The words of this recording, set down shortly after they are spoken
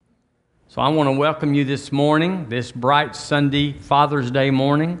So I want to welcome you this morning, this bright Sunday Father's Day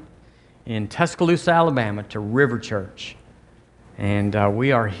morning in Tuscaloosa, Alabama, to River Church. And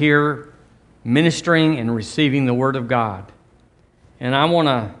we are here ministering and receiving the Word of God. And I want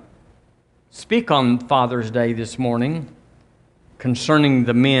to speak on Father's Day this morning concerning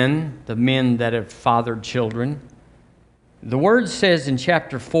the men that have fathered children. The Word says in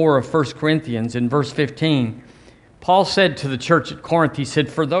chapter 4 of 1 Corinthians, in verse 15, Paul said to the church at Corinth, he said,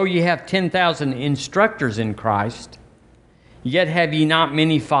 "For though ye have 10,000 instructors in Christ, yet have ye not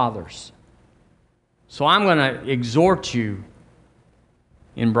many fathers." So I'm going to exhort you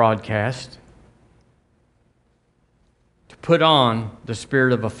in broadcast to put on the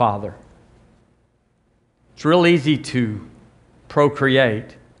spirit of a father. It's real easy to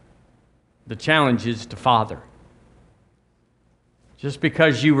procreate. The challenge is to father. Just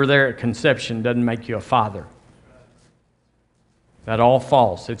because you were there at conception doesn't make you a father. That's all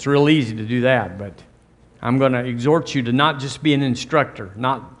false. It's real easy to do that, but I'm going to exhort you to not just be an instructor,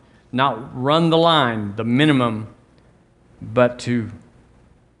 not run the line, the minimum, but to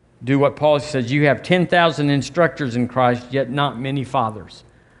do what Paul says. You have 10,000 instructors in Christ, yet not many fathers.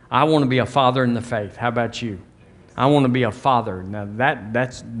 I want to be a father in the faith. How about you? I want to be a father. Now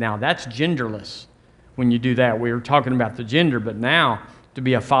that's genderless. When you do that, we were talking about the gender, but now to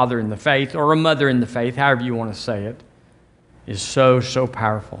be a father in the faith or a mother in the faith, however you want to say it, is so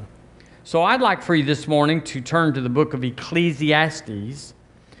powerful. So I'd like for you this morning to turn to the book of Ecclesiastes.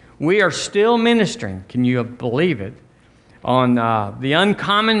 We are still ministering, can you believe it, on the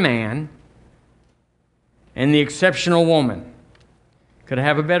uncommon man and the exceptional woman. Could I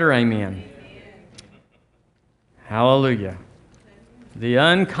have a better amen? Hallelujah. The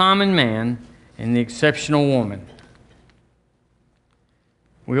uncommon man and the exceptional woman.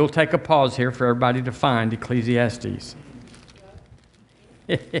 We'll take a pause here for everybody to find Ecclesiastes.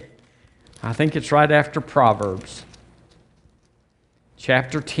 I think it's right after Proverbs,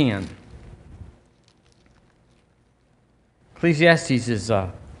 chapter 10. Ecclesiastes is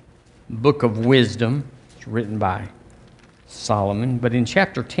a book of wisdom. It's written by Solomon. But in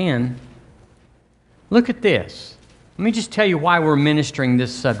chapter 10, look at this. Let me just tell you why we're ministering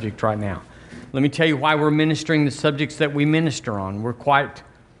this subject right now. Let me tell you why we're ministering the subjects that we minister on. We're quite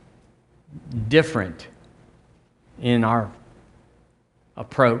different in our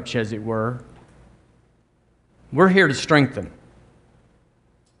approach, as it were. We're here to strengthen.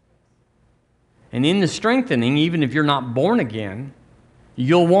 And in the strengthening, even if you're not born again,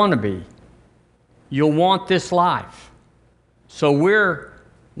 you'll want to be. You'll want this life. So we're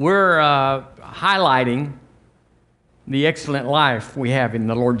highlighting the excellent life we have in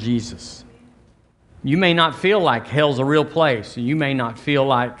the Lord Jesus. You may not feel like hell's a real place. You may not feel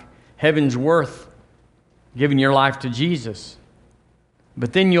like heaven's worth giving your life to Jesus.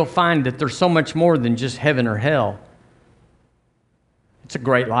 But then you'll find that there's so much more than just heaven or hell. It's a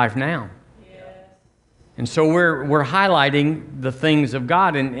great life now. Yes. And so we're highlighting the things of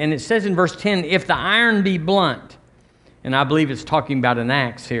God. And it says in verse 10, if the iron be blunt, and I believe it's talking about an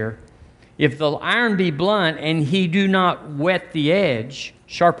axe here, if the iron be blunt and he do not whet the edge,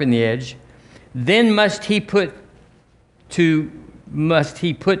 sharpen the edge, then must he put to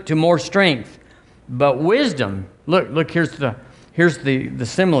more strength. But wisdom, look, here's the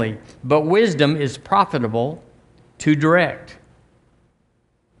simile. But wisdom is profitable to direct.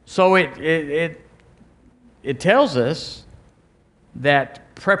 So it tells us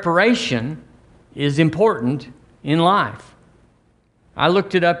that preparation is important in life. I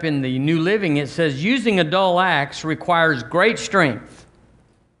looked it up in the New Living. It says, using a dull axe requires great strength.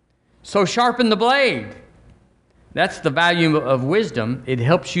 So sharpen the blade. That's the value of wisdom. It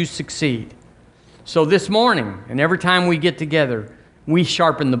helps you succeed. So this morning, and every time we get together, we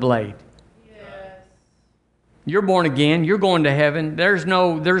sharpen the blade. Yes. You're born again. You're going to heaven. There's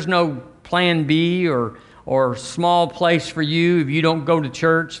no plan B or small place for you if you don't go to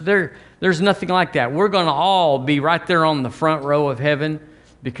church. There's nothing like that. We're going to all be right there on the front row of heaven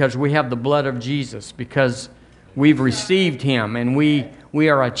because we have the blood of Jesus, because we've received Him, and we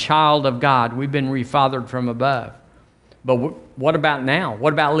are a child of God. We've been refathered from above. But what about now?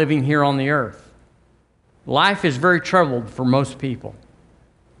 What about living here on the earth? Life is very troubled for most people.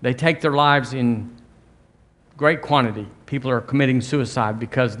 They take their lives in great quantity. People are committing suicide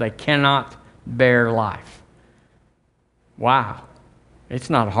because they cannot bear life. Wow.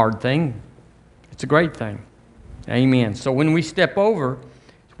 It's not a hard thing. It's a great thing. Amen. So when we step over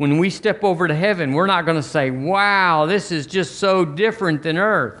to heaven, we're not going to say, wow, this is just so different than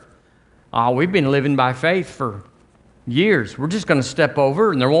earth. We've been living by faith for years. We're just going to step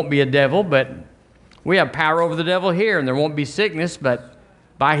over, and there won't be a devil, but we have power over the devil here, and there won't be sickness, but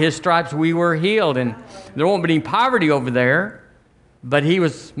By his stripes we were healed. And there won't be any poverty over there, but he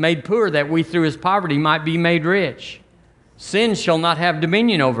was made poor that we through his poverty might be made rich. Sin shall not have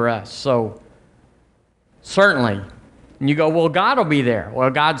dominion over us. So, certainly. And you go, well, God will be there. Well,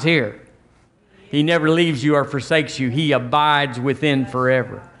 God's here. He never leaves you or forsakes you. He abides within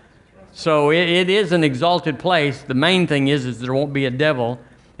forever. So it is an exalted place. The main thing is there won't be a devil,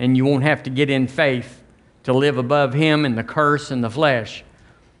 and you won't have to get in faith to live above him and the curse and the flesh.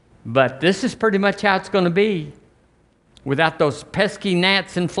 But this is pretty much how it's going to be without those pesky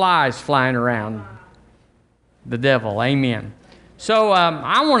gnats and flies flying around. The devil, amen. So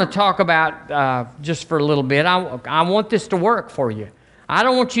I want to talk about, just for a little bit, I want this to work for you. I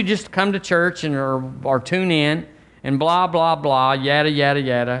don't want you just to come to church or tune in and blah, blah, blah, yada, yada,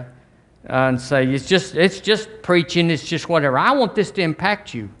 yada, and say, it's just preaching, it's just whatever. I want this to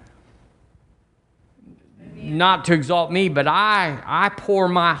impact you. Not to exalt me, but I pour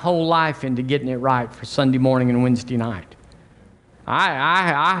my whole life into getting it right for Sunday morning and Wednesday night.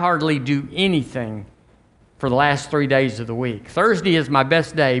 I hardly do anything for the last 3 days of the week. Thursday is my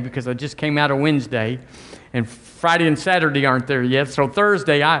best day because I just came out of Wednesday, and Friday and Saturday aren't there yet, so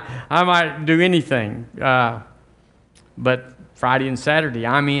Thursday I might do anything. But Friday and Saturday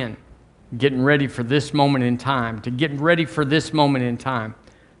I'm in, getting ready for this moment in time,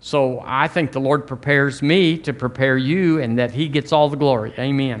 So I think the Lord prepares me to prepare you, and that he gets all the glory.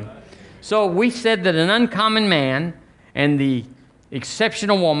 Amen. So we said that an uncommon man and the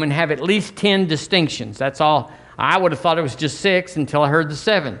exceptional woman have at least 10 distinctions. That's all. I would have thought it was just 6 until I heard the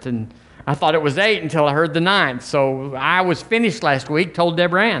 7th, and I thought it was 8 until I heard the 9th. So I was finished last week, told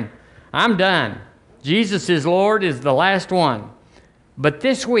Deborah Ann, I'm done. Jesus is Lord is the last one. But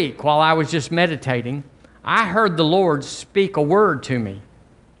this week, while I was just meditating, I heard the Lord speak a word to me.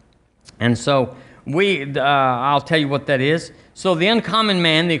 And so I'll tell you what that is. So the uncommon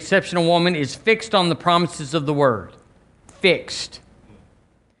man, the exceptional woman, is fixed on the promises of the word. Fixed.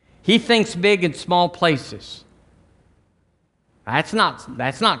 He thinks big in small places. That's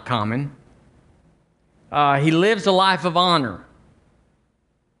not common. He lives a life of honor.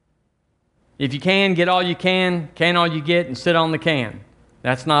 If you can, get all you can all you get, and sit on the can.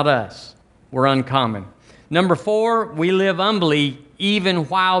 That's not us. We're uncommon. Number 4, we live humbly even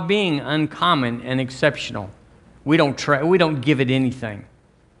while being uncommon and exceptional. We don't give it anything.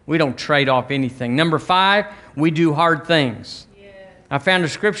 We don't trade off anything. Number 5, we do hard things. Yeah. I found a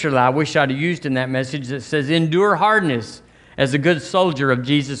scripture that I wish I'd have used in that message that says, endure hardness as a good soldier of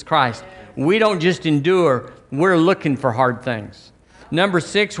Jesus Christ. Yeah. We don't just endure, we're looking for hard things. Number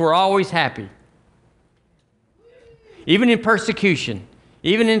 6, we're always happy. Even in persecution,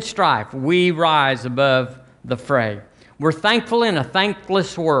 even in strife, we rise above the fray. We're thankful in a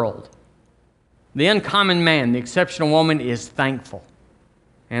thankless world. The uncommon man, the exceptional woman, is thankful.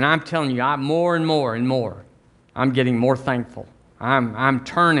 And I'm telling you, more and more and more, I'm getting more thankful. I'm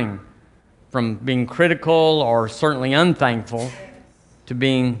turning from being critical or certainly unthankful to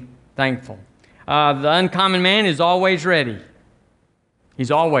being thankful. The uncommon man is always ready.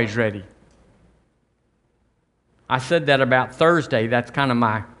 He's always ready. I said that about Thursday. That's kind of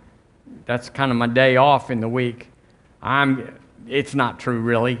my day off in the week. It's not true,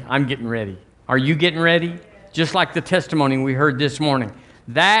 really. I'm getting ready. Are you getting ready? Just like the testimony we heard this morning.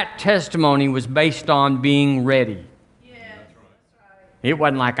 That testimony was based on being ready. Yeah, that's right. It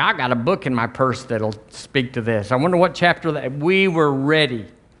wasn't like, I got a book in my purse that'll speak to this. I wonder what chapter that. We were ready.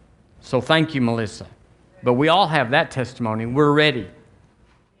 So thank you, Melissa. But we all have that testimony. We're ready.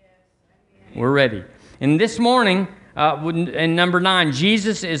 We're ready. And this morning, in number 9,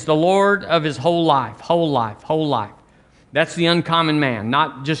 Jesus is the Lord of his whole life. Whole life, whole life. That's the uncommon man,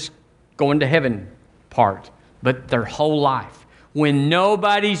 not just going to heaven part, but their whole life. When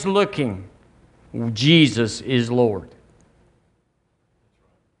nobody's looking, Jesus is Lord.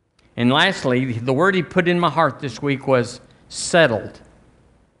 And lastly, the word he put in my heart this week was settled.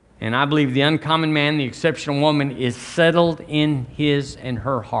 And I believe the uncommon man, the exceptional woman, is settled in his and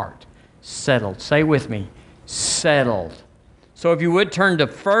her heart. Settled. Say with me, settled. So if you would turn to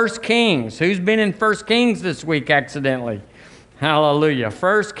 1 Kings. Who's been in 1 Kings this week accidentally? Hallelujah.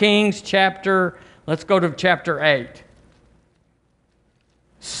 1 Kings chapter, let's go to chapter 8.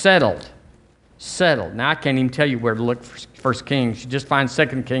 Settled. Settled. Now I can't even tell you where to look for 1 Kings. You just find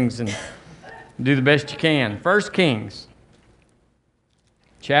 2 Kings and do the best you can. 1 Kings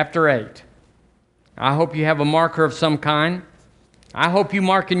chapter 8. I hope you have a marker of some kind. I hope you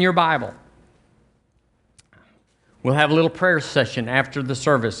mark in your Bible. We'll have a little prayer session after the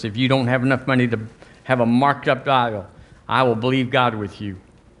service. If you don't have enough money to have a marked up Bible, I will believe God with you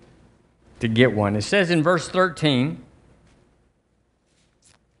to get one. It says in verse 13,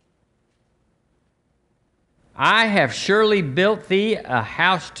 I have surely built thee a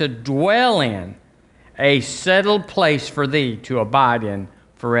house to dwell in, a settled place for thee to abide in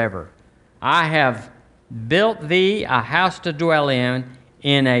forever. I have built thee a house to dwell in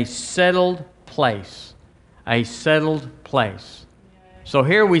a settled place. A settled place. So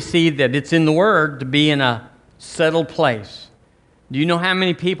here we see that it's in the Word to be in a settled place. Do you know how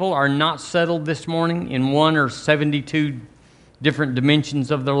many people are not settled this morning in one or 72 different dimensions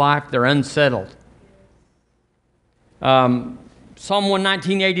of their life? They're unsettled. Psalm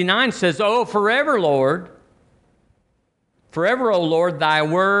 119:89 says, "Oh, forever, Lord, forever, O Lord, thy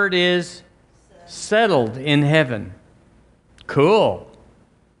word is settled in heaven." Cool.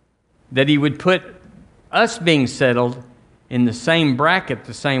 That he would put us being settled in the same bracket,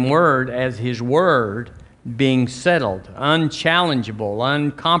 the same word, as his word being settled, unchallengeable,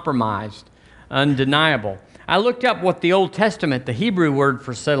 uncompromised, undeniable. I looked up what the Old Testament, the Hebrew word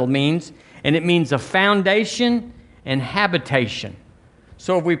for settled means, and it means a foundation and habitation.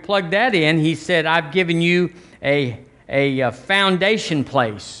 So if we plug that in, he said, I've given you a foundation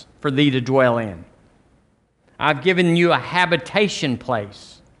place for thee to dwell in. I've given you a habitation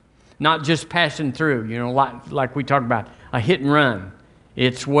place, not just passing through, like we talked about, a hit and run.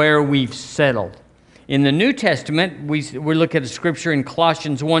 It's where we've settled. In the New Testament, we look at a scripture in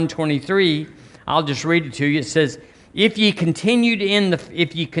Colossians 1:23. I'll just read it to you. It says, if ye continue in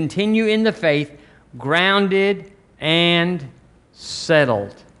the faith, grounded and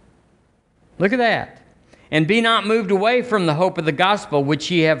settled. Look at that. And be not moved away from the hope of the gospel which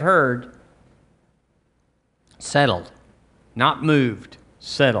ye have heard. Settled. Not moved.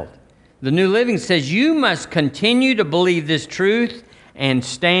 Settled. The New Living says you must continue to believe this truth and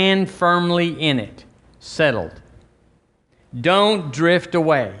stand firmly in it. Settled. Don't drift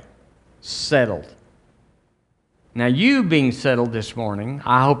away. Settled. Now you being settled this morning,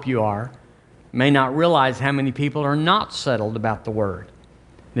 I hope you are, may not realize how many people are not settled about the Word.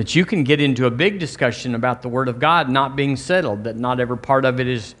 That you can get into a big discussion about the Word of God not being settled, that not every part of it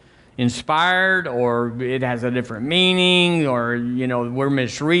is inspired, or it has a different meaning, or, we're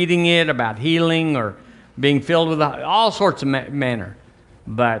misreading it about healing or being filled with all sorts of manner.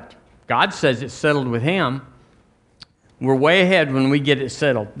 But God says it's settled with Him. We're way ahead when we get it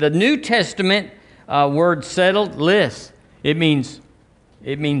settled. The New Testament word settled, list, it means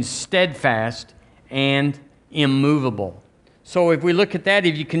steadfast and immovable. So if we look at that,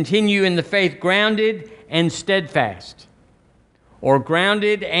 if you continue in the faith, grounded and steadfast, or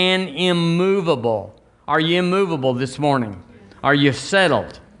grounded and immovable. Are you immovable this morning? Are you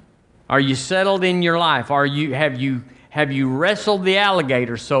settled? Are you settled in your life? Have you wrestled the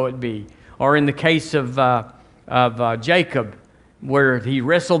alligator, so it be? Or in the case of Jacob, where he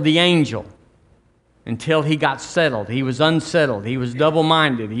wrestled the angel until he got settled. He was unsettled. He was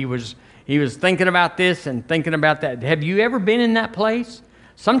double-minded. He was thinking about this and thinking about that. Have you ever been in that place?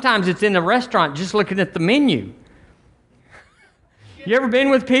 Sometimes it's in a restaurant just looking at the menu. You ever been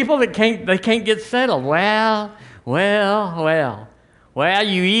with people that can't get settled? Well, you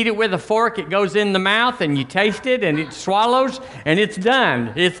eat it with a fork, it goes in the mouth, and you taste it, and it swallows, and it's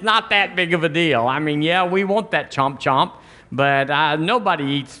done. It's not that big of a deal. I mean, yeah, we want that chomp, but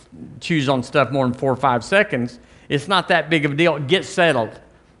nobody chews on stuff more than 4 or 5 seconds. It's not that big of a deal. Get settled.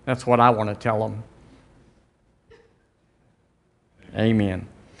 That's what I want to tell them. Amen.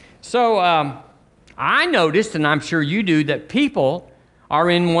 So I noticed, and I'm sure you do, that people are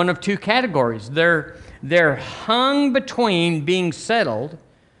in one of two categories. They're hung between being settled,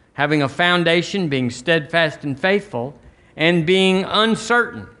 having a foundation, being steadfast and faithful, and being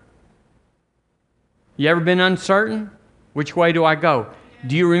uncertain. You ever been uncertain? Which way do I go?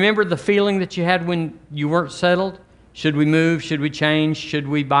 Do you remember the feeling that you had when you weren't settled? Should we move? Should we change? Should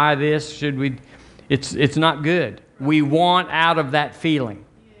we buy this? It's not good. We want out of that feeling.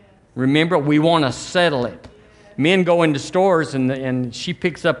 Remember, we want to settle it. Men go into stores and she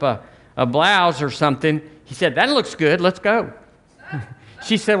picks up a blouse or something. He said, that looks good, let's go.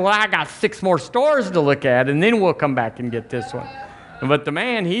 She said, well, I got 6 more stores to look at, and then we'll come back and get this one. But the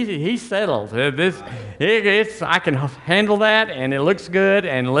man, he's settled. I can handle that, and it looks good,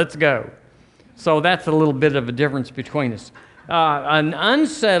 and let's go. So that's a little bit of a difference between us. An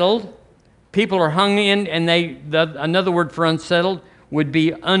unsettled, people are hung in, and another word for unsettled would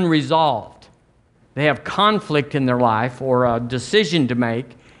be unresolved. They have conflict in their life or a decision to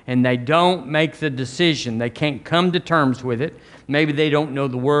make, and they don't make the decision. They can't come to terms with it. Maybe they don't know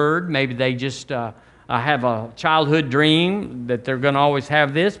the word. Maybe they just have a childhood dream that they're going to always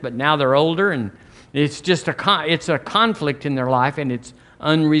have this, but now they're older, and it's just a conflict in their life, and it's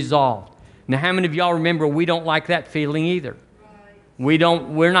unresolved. Now, how many of y'all remember we don't like that feeling either?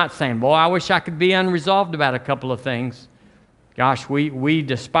 We're not saying, boy, I wish I could be unresolved about a couple of things. Gosh, we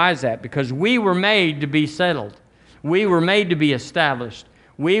despise that because we were made to be settled. We were made to be established.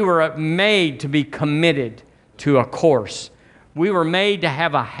 We were made to be committed to a course. We were made to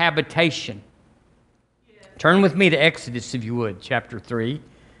have a habitation. Turn with me to Exodus, if you would, chapter 3.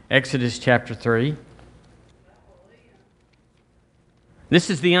 Exodus chapter 3.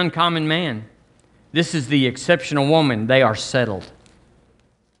 This is the uncommon man. This is the exceptional woman. They are settled.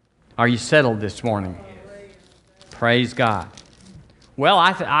 Are you settled this morning? Praise God. Well,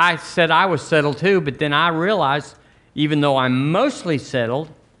 I said I was settled too, but then I realized, even though I'm mostly settled,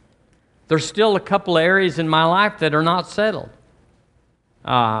 there's still a couple of areas in my life that are not settled.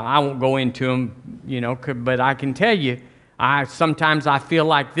 I won't go into them, but I can tell you, sometimes I feel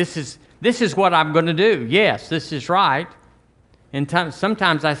like this is what I'm going to do. Yes, this is right. And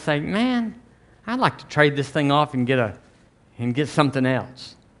sometimes I say, man, I'd like to trade this thing off and get something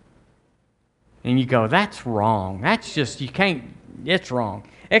else. And you go, that's wrong. That's just, you can't, it's wrong.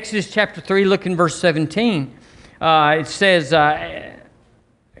 Exodus chapter 3, look in verse 17. It says,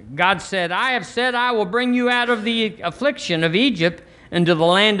 God said, I have said I will bring you out of the affliction of Egypt into the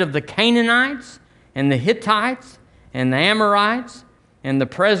land of the Canaanites and the Hittites and the Amorites and the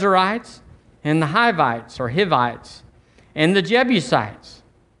Perizzites and the Hivites or Hivites and the Jebusites.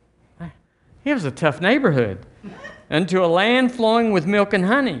 It was a tough neighborhood. Unto a land flowing with milk and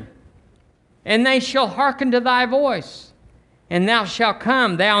honey. And they shall hearken to thy voice. And thou shalt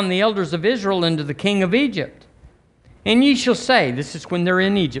come, thou and the elders of Israel, unto the king of Egypt. And ye shall say, this is when they're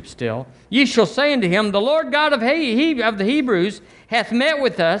in Egypt still, ye shall say unto him, the Lord God of the Hebrews hath met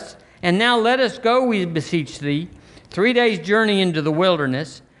with us, and now let us go, we beseech thee, 3 days' journey into the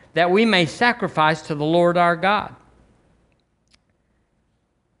wilderness, that we may sacrifice to the Lord our God.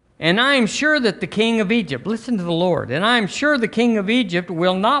 And I am sure that the king of Egypt, listen to the Lord, and I am sure the king of Egypt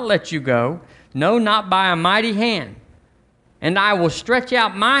will not let you go, no, not by a mighty hand. And I will stretch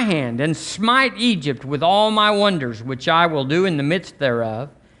out my hand and smite Egypt with all my wonders, which I will do in the midst thereof.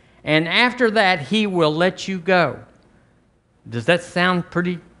 And after that, he will let you go. Does that sound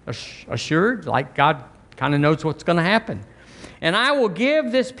pretty assured? Like God kind of knows what's going to happen. And I will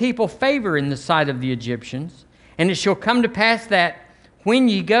give this people favor in the sight of the Egyptians. And it shall come to pass that when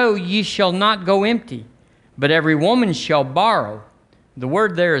ye go, ye shall not go empty, but every woman shall borrow. The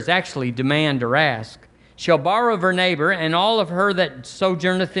word there is actually demand or ask. Shall borrow of her neighbor, and all of her that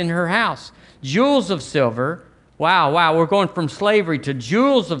sojourneth in her house. Jewels of silver. Wow, we're going from slavery to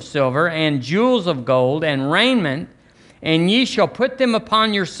jewels of silver, and jewels of gold, and raiment. And ye shall put them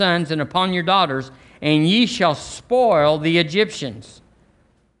upon your sons and upon your daughters, and ye shall spoil the Egyptians.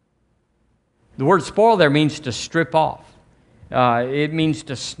 The word spoil there means to strip off. It means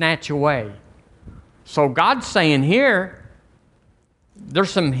to snatch away. So God's saying here,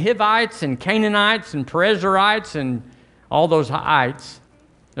 there's some Hivites and Canaanites and Perizzites and all those ites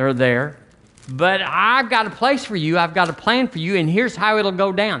that are there. But I've got a place for you. I've got a plan for you, and here's how it'll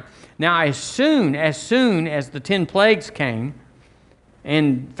go down. Now, as soon as the 10 plagues came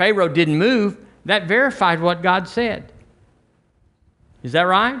and Pharaoh didn't move, that verified what God said. Is that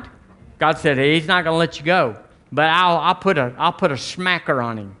right? God said, hey, he's not going to let you go, but I'll put a smacker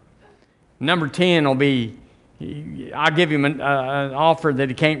on him. Number 10 will be, I'll give him an offer that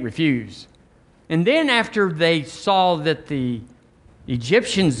he can't refuse. And then after they saw that the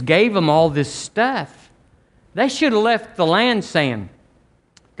Egyptians gave them all this stuff, they should have left the land saying,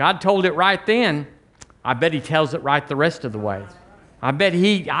 God told it right then. I bet he tells it right the rest of the way. I bet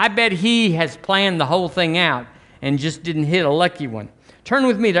he has planned the whole thing out and just didn't hit a lucky one. Turn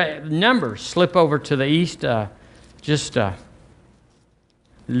with me to Numbers. Slip over to the east just a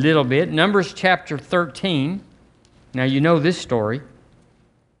little bit. Numbers chapter 13. Now you know this story.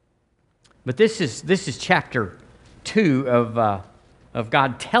 But this is chapter 2 of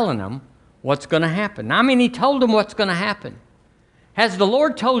God telling them what's going to happen. I mean, he told them what's going to happen. Has the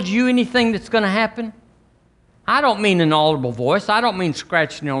Lord told you anything that's going to happen? I don't mean an audible voice. I don't mean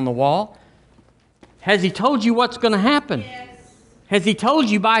scratching on the wall. Has he told you what's going to happen? Yes. Has he told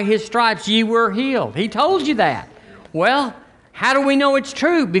you by his stripes ye were healed? He told you that. Well, how do we know it's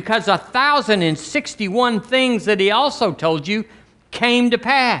true? Because 1,061 things that he also told you came to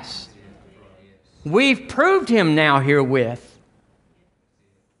pass. We've proved him now herewith.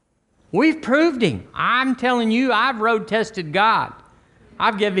 We've proved him. I'm telling you, I've road tested God.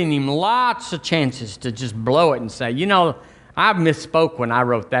 I've given him lots of chances to just blow it and say, you know, I misspoke when I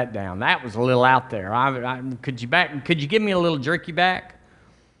wrote that down. That was a little out there. Could you give me a little jerky back?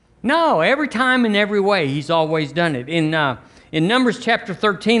 No, every time in every way, he's always done it. In Numbers chapter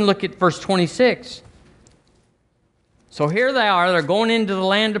 13, look at verse 26. So here they are. They're going into the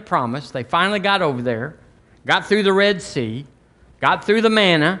land of promise. They finally got over there, got through the Red Sea, got through the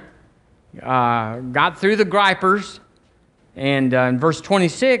manna, got through the gripers. And in verse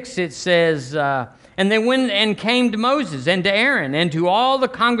 26, it says, and they went and came to Moses and to Aaron and to all the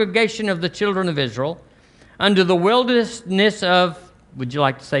congregation of the children of Israel unto the wilderness of, would you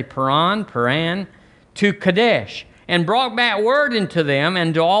like to say Paran, to Kadesh, and brought back word unto them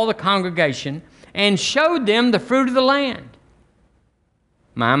and to all the congregation, and showed them the fruit of the land.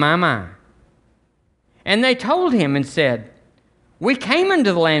 My. And they told him and said, we came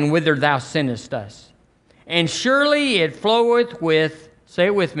into the land whither thou sentest us, and surely it floweth with, say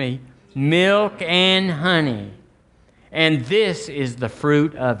it with me, milk and honey, and this is the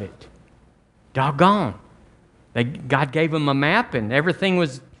fruit of it. Doggone. God gave them a map, and everything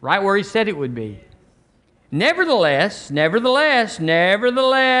was right where he said it would be. Nevertheless, the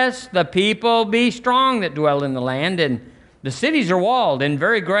people be strong that dwell in the land, and the cities are walled and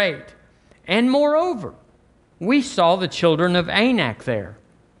very great. And moreover, we saw the children of Anak there.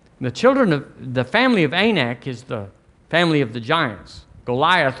 The family of Anak is the family of the giants.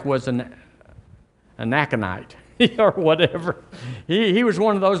 Goliath was an Anakinite or whatever. He was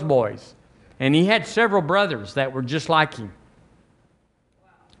one of those boys. And he had several brothers that were just like him.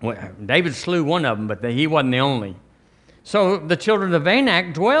 Well, David slew one of them, but he wasn't the only. So the children of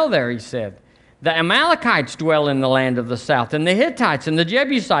Anak dwell there, he said. The Amalekites dwell in the land of the south, and the Hittites, and the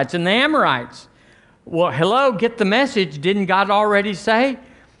Jebusites, and the Amorites. Well, hello, get the message. Didn't God already say?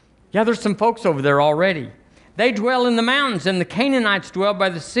 Yeah, there's some folks over there already. They dwell in the mountains, and the Canaanites dwell by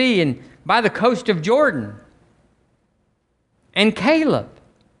the sea and by the coast of Jordan. And Caleb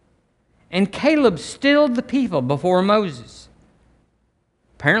stilled the people before Moses.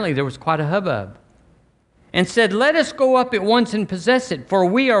 Apparently there was quite a hubbub. And said, let us go up at once and possess it, for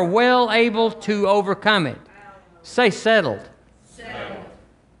we are well able to overcome it. Say settled. Settled.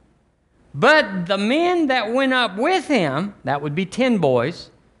 But the men that went up with him, that would be 10 boys,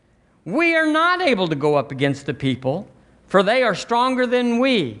 we are not able to go up against the people, for they are stronger than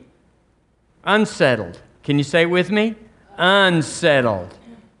we. Unsettled. Can you say it with me? Unsettled.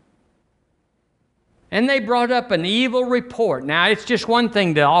 And they brought up an evil report. Now, it's just one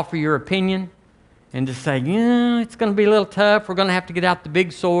thing to offer your opinion and to say, yeah, it's going to be a little tough. We're going to have to get out the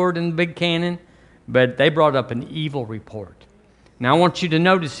big sword and the big cannon. But they brought up an evil report. Now, I want you to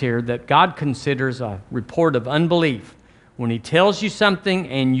notice here that God considers a report of unbelief. When he tells you something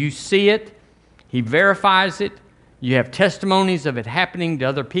and you see it, he verifies it. You have testimonies of it happening to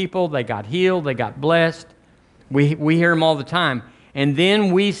other people. They got healed. They got blessed. We hear them all the time. And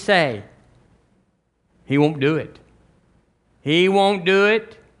then we say, he won't do it. He won't do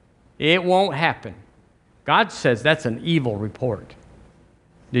it. It won't happen. God says that's an evil report.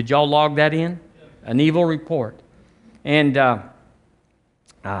 Did y'all log that in? An evil report. And of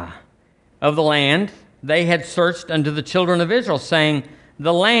the land, they had searched unto the children of Israel, saying,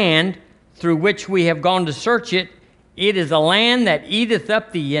 the land through which we have gone to search it, it is a land that eateth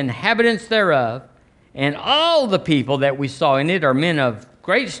up the inhabitants thereof, and all the people that we saw in it are men of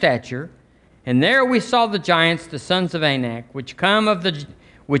great stature. And there we saw the giants, the sons of Anak, which come of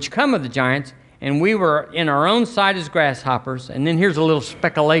the giants, and we were in our own sight as grasshoppers. And then here's a little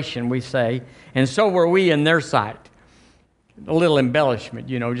speculation, we say, and so were we in their sight. A little embellishment,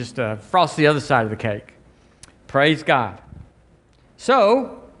 just to frost the other side of the cake. Praise God.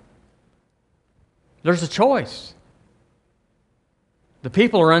 So, there's a choice. The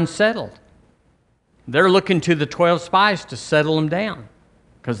people are unsettled. They're looking to the 12 spies to settle them down,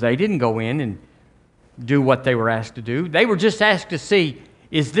 because they didn't go in and do what they were asked to do. They were just asked to see,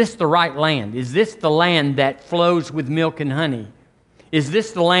 is this the right land? Is this the land that flows with milk and honey? Is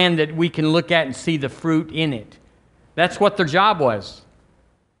this the land that we can look at and see the fruit in it? That's what their job was.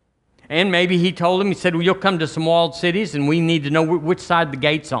 And maybe he told them, he said, well, you'll come to some walled cities and we need to know which side the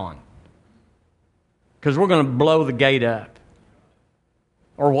gate's on, because we're going to blow the gate up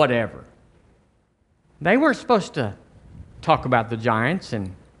or whatever. They weren't supposed to talk about the giants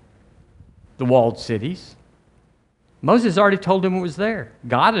and the walled cities. Moses already told them it was there.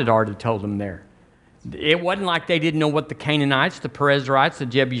 God had already told them there. It wasn't like they didn't know what the Canaanites, the Perizzites, the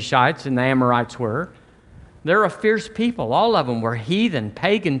Jebusites, and the Amorites were. They're a fierce people. All of them were heathen,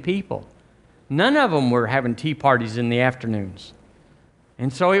 pagan people. None of them were having tea parties in the afternoons.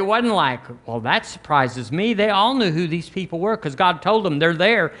 And so it wasn't like, well, that surprises me. They all knew who these people were because God told them they're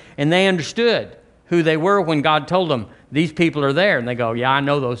there, and they understood who they were when God told them, these people are there. And they go, yeah, I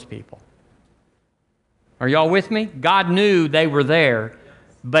know those people. Are y'all with me? God knew they were there,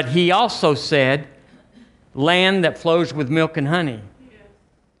 but he also said, land that flows with milk and honey.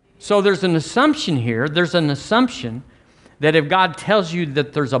 So there's an assumption here. There's an assumption that if God tells you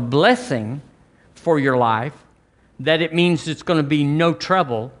that there's a blessing for your life, that it means it's going to be no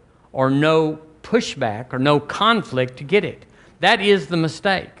trouble or no pushback or no conflict to get it. That is the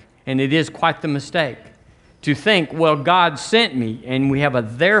mistake, and it is quite the mistake to think, well, God sent me, and we have a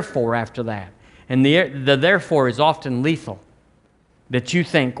therefore after that. And the therefore is often lethal. That you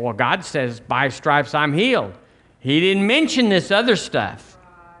think, well, God says, by stripes I'm healed. He didn't mention this other stuff.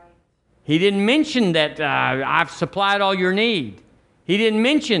 He didn't mention that I've supplied all your need. He didn't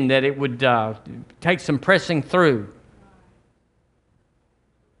mention that it would take some pressing through.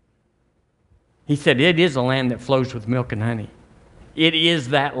 He said, it is a land that flows with milk and honey. It is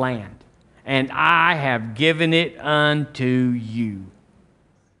that land. And I have given it unto you.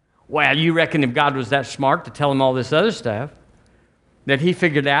 Well, you reckon if God was that smart to tell him all this other stuff, that he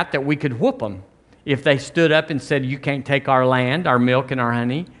figured out that we could whoop them if they stood up and said, you can't take our land, our milk and our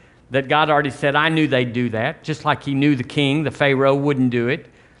honey, that God already said, I knew they'd do that, just like he knew the king, the Pharaoh, wouldn't do it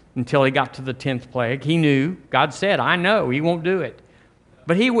until he got to the 10th plague. He knew. God said, I know, he won't do it.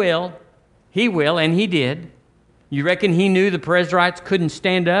 But he will. He will, and he did. You reckon he knew the Perizzites couldn't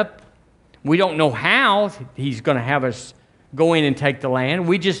stand up? We don't know how he's going to have us go in and take the land.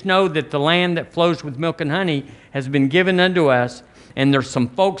 We just know that the land that flows with milk and honey has been given unto us, and there's some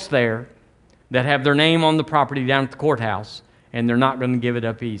folks there that have their name on the property down at the courthouse, and they're not going to give it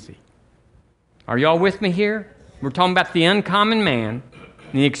up easy. Are y'all with me here? We're talking about the uncommon man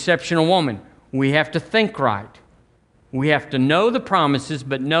and the exceptional woman. We have to think right. We have to know the promises,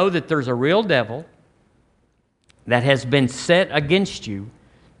 but know that there's a real devil that has been set against you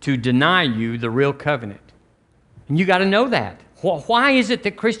to deny you the real covenant. And you got to know that. Why is it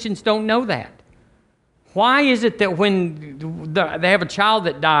that Christians don't know that? Why is it that when they have a child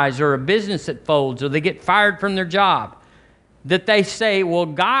that dies or a business that folds or they get fired from their job, that they say, well,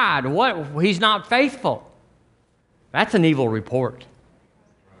 God, he's not faithful? That's an evil report.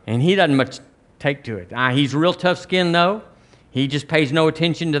 And he doesn't much take to it. He's real tough-skinned, though. He just pays no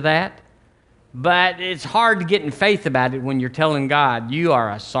attention to that. But it's hard to get in faith about it when you're telling God, you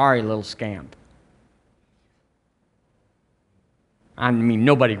are a sorry little scamp. I mean,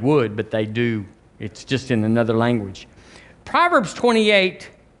 nobody would, but they do. It's just in another language. Proverbs 28,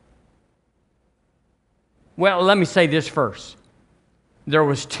 well, let me say this first. There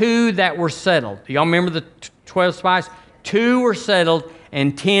was 2 that were settled. Do y'all remember the 12 spies? 2 were settled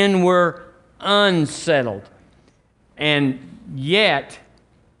and 10 were unsettled. And yet,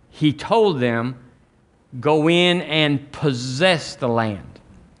 he told them, go in and possess the land.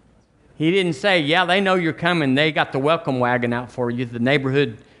 He didn't say, yeah, they know you're coming. They got the welcome wagon out for you, the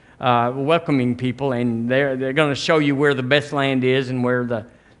neighborhood welcoming people, and they're going to show you where the best land is and where the...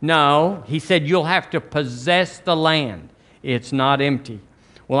 No, he said you'll have to possess the land. It's not empty.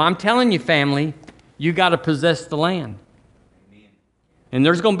 Well, I'm telling you, family, you got to possess the land. Amen. And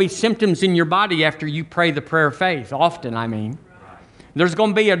there's going to be symptoms in your body after you pray the prayer of faith, often, I mean. There's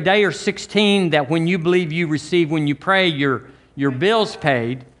going to be a day or 16 that when you believe you receive, when you pray, your bills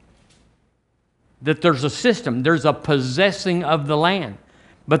paid, that there's a system, there's a possessing of the land.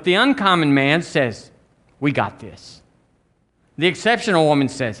 But the uncommon man says, we got this. The exceptional woman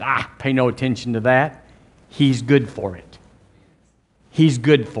says, pay no attention to that. He's good for it. He's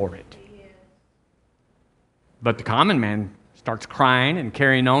good for it. But the common man starts crying and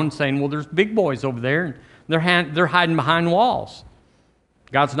carrying on, saying, well, there's big boys over there, and they're hiding behind walls.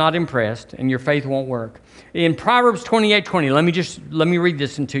 God's not impressed, and your faith won't work. In Proverbs 28:20, let me read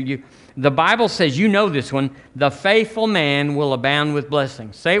this into you. The Bible says, you know this one, the faithful man will abound with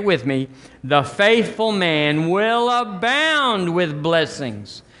blessings. Say it with me. The faithful man will abound with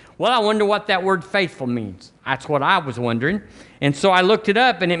blessings. Well, I wonder what that word faithful means. That's what I was wondering. And so I looked it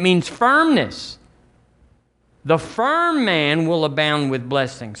up, and it means firmness. The firm man will abound with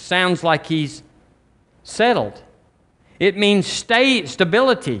blessings. Sounds like he's settled. It means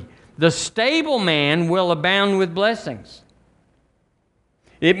stability. The stable man will abound with blessings.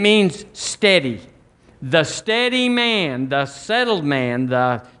 It means steady. The steady man, the settled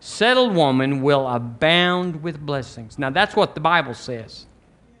woman will abound with blessings. Now, that's what the Bible says.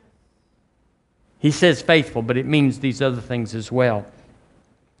 He says faithful, but it means these other things as well.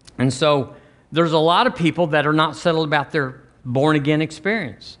 And so, there's a lot of people that are not settled about their born-again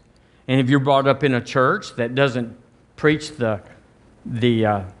experience. And if you're brought up in a church that doesn't preach the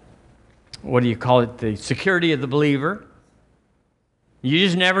security of the believer, you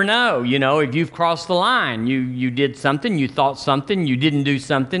just never know. You know, if you've crossed the line, you did something, you thought something, you didn't do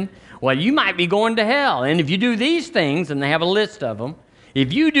something, well, you might be going to hell. And if you do these things, and they have a list of them,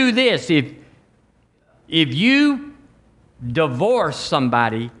 if you do this, if you divorce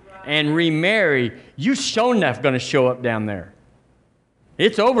somebody and remarry, you sure enough going to show up down there.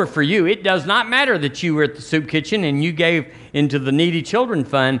 It's over for you. It does not matter that you were at the soup kitchen and you gave into the needy children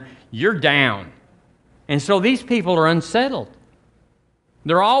fund. You're down. And so these people are unsettled.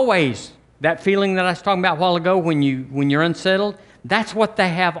 They're always, that feeling that I was talking about a while ago when you're unsettled, that's what they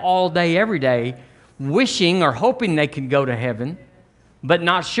have all day, every day, wishing or hoping they could go to heaven, but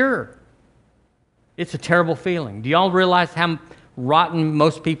not sure. It's a terrible feeling. Do y'all realize how rotten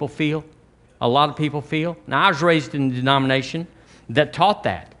most people feel? A lot of people feel? Now, I was raised in a denomination that taught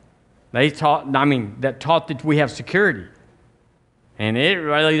that. That taught that we have security. And it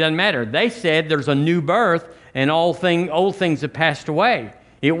really doesn't matter. They said there's a new birth and old things have passed away.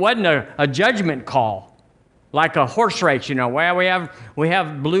 It wasn't a judgment call, like a horse race, Well, we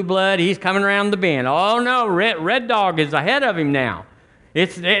have blue blood. He's coming around the bend. Oh no, red dog is ahead of him now.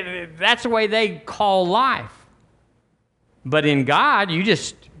 That's the way they call life. But in God, you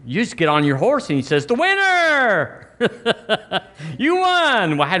just get on your horse and He says, "The winner, you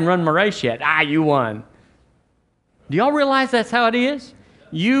won." Well, I hadn't run my race yet. You won. Do y'all realize that's how it is?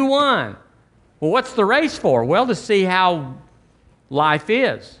 You won. Well, what's the race for? Well, to see how life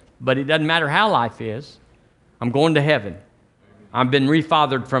is. But it doesn't matter how life is. I'm going to heaven. I've been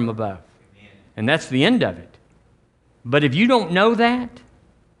refathered from above. And that's the end of it. But if you don't know that,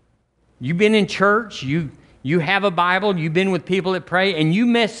 you've been in church, you have a Bible, you've been with people that pray, and you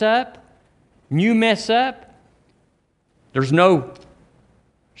mess up, there's no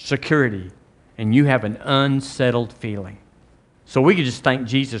security, and you have an unsettled feeling. So we could just thank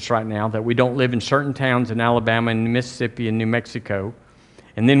Jesus right now that we don't live in certain towns in Alabama and Mississippi and New Mexico.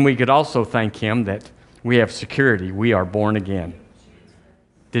 And then we could also thank Him that we have security. We are born again.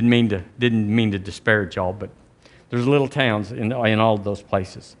 Didn't mean to disparage y'all, but there's little towns in all of those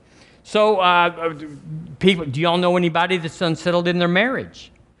places. So, people, do y'all know anybody that's unsettled in their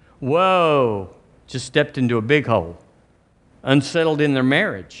marriage? Whoa, just stepped into a big hole. Unsettled in their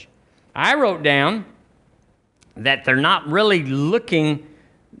marriage. I wrote down that they're not really looking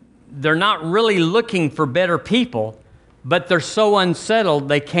for better people, but they're so unsettled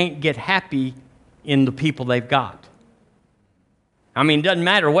they can't get happy in the people they've got. It doesn't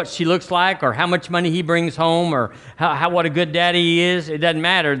matter what she looks like or how much money he brings home or what a good daddy he is. It doesn't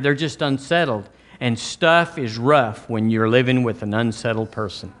matter. They're just unsettled. And stuff is rough when you're living with an unsettled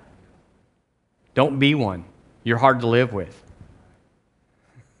person. Don't be one. You're hard to live with.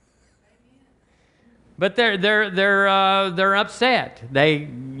 But they're upset.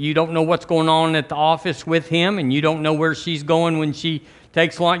 You don't know what's going on at the office with him, and you don't know where she's going when she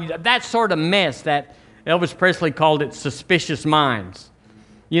takes lunch. That sort of mess that Elvis Presley called it suspicious minds.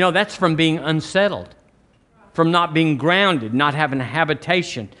 That's from being unsettled, from not being grounded, not having a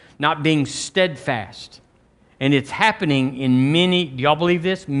habitation, not being steadfast. And it's happening in many, do y'all believe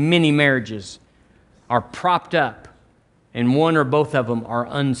this? Many marriages are propped up, and one or both of them are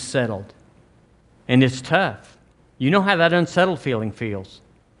unsettled. And it's tough. You know how that unsettled feeling feels.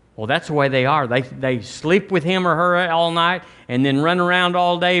 Well, that's the way they are. They sleep with him or her all night and then run around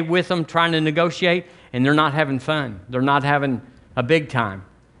all day with them trying to negotiate, and they're not having fun. They're not having a big time.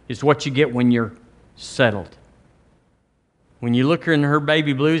 It's what you get when you're settled. When you look her in her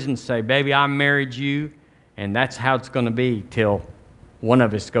baby blues and say, "Baby, I married you, and that's how it's going to be till one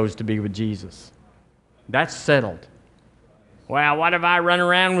of us goes to be with Jesus." That's settled. Well, what if I run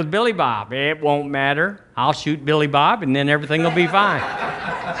around with Billy Bob? It won't matter. I'll shoot Billy Bob, and then everything will be fine.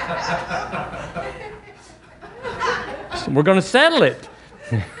 So we're going to settle it.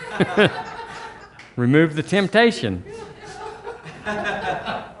 Remove the temptation.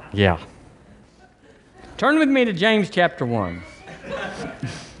 Yeah. Turn with me to James chapter 1.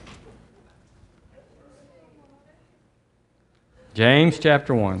 James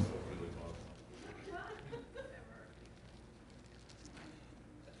chapter 1.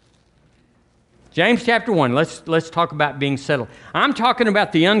 James chapter 1, let's talk about being settled. I'm talking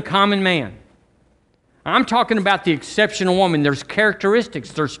about the uncommon man. I'm talking about the exceptional woman. There's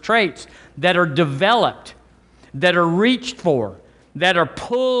characteristics, there's traits that are developed, that are reached for, that are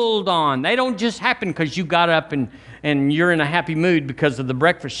pulled on. They don't just happen because you got up and you're in a happy mood because of the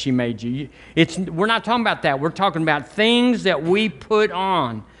breakfast she made you. We're not talking about that. We're talking about things that we put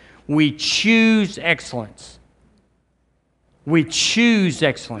on. We choose excellence. We choose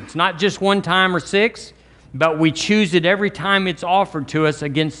excellence, not just one time or six, but we choose it every time it's offered to us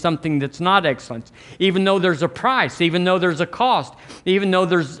against something that's not excellence. Even though there's a price, even though there's a cost, even though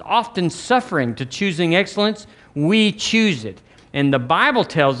there's often suffering to choosing excellence, we choose it. And the Bible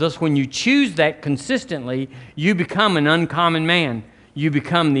tells us when you choose that consistently, you become an uncommon man. You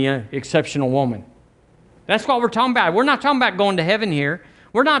become the exceptional woman. That's what we're talking about. We're not talking about going to heaven here.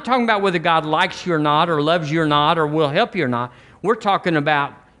 We're not talking about whether God likes you or not, or loves you or not, or will help you or not. We're talking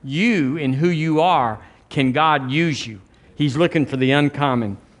about you and who you are. Can God use you? He's looking for the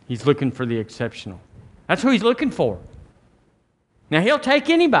uncommon. He's looking for the exceptional. That's who He's looking for. Now, He'll take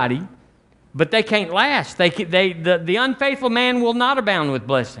anybody, but they can't last. The unfaithful man will not abound with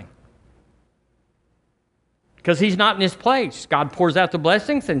blessing, because he's not in his place. God pours out the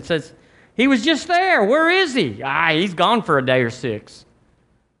blessings and says, He was just there. Where is He? He's gone for a day or 6.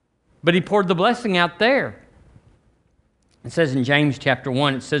 But He poured the blessing out there. It says in James chapter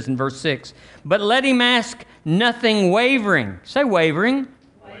 1, it says in verse 6, but let him ask nothing wavering. Say wavering.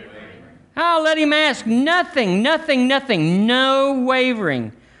 Let him ask nothing, no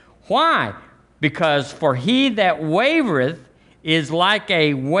wavering. Why? Because for he that wavereth is like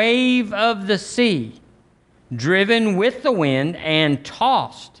a wave of the sea, driven with the wind and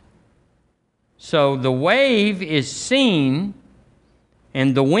tossed. So the wave is seen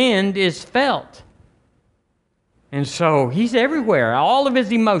and the wind is felt. And so he's everywhere. All of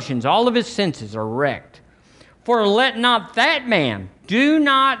his emotions, all of his senses are wrecked. For let not that man, do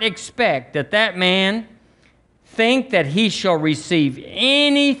not expect that man think that he shall receive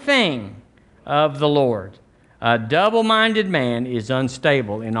anything of the Lord. A double-minded man is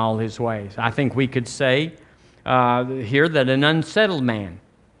unstable in all his ways. I think we could say here that an unsettled man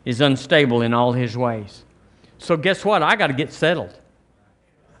is unstable in all his ways. So guess what? I got to get settled.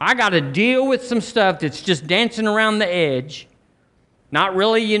 I got to deal with some stuff that's just dancing around the edge. Not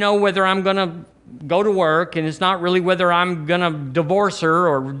really, whether I'm going to go to work, and it's not really whether I'm going to divorce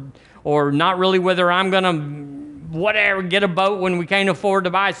her, or not really whether I'm going to get a boat when we can't afford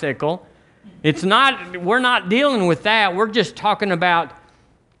a bicycle. We're not dealing with that. We're just talking about,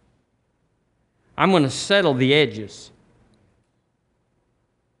 I'm going to settle the edges.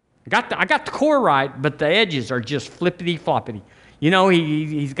 I got the core right, but the edges are just flippity-floppity.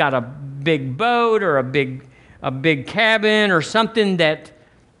 He's got a big boat or a big cabin or something that,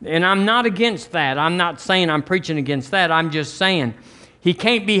 and I'm not against that. I'm not saying I'm preaching against that. I'm just saying he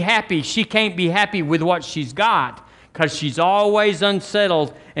can't be happy. She can't be happy with what she's got, because she's always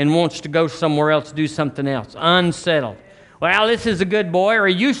unsettled and wants to go somewhere else, do something else. Unsettled. Well, this is a good boy, or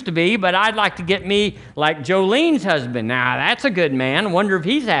he used to be, but I'd like to get me like Jolene's husband. Now, that's a good man. I wonder if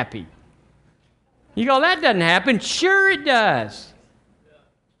he's happy. You go, that doesn't happen. Sure it does.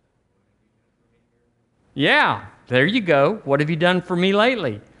 Yeah, there you go. What have you done for me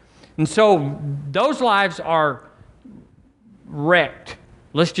lately? And so those lives are wrecked.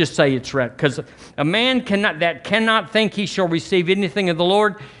 Let's just say it's wrecked. Because a man cannot think he shall receive anything of the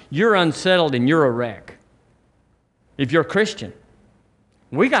Lord, you're unsettled and you're a wreck. If you're a Christian,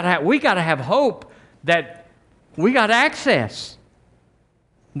 we got to have hope that we got access,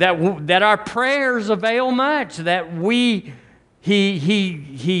 that our prayers avail much, that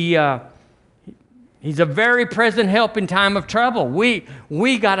He's a very present help in time of trouble.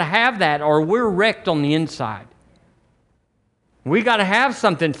 We got to have that, or we're wrecked on the inside. We got to have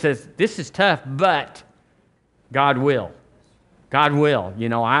something that says, this is tough, but God will. God will.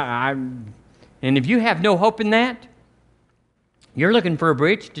 And if you have no hope in that, you're looking for a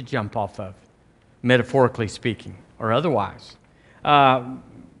bridge to jump off of, metaphorically speaking, or otherwise.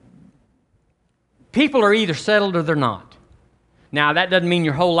 People are either settled or they're not. Now, that doesn't mean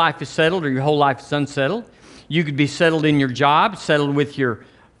your whole life is settled or your whole life is unsettled. You could be settled in your job, settled with your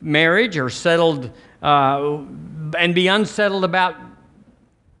marriage, or settled and be unsettled about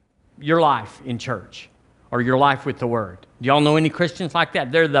your life in church or your life with the Word. Do y'all know any Christians like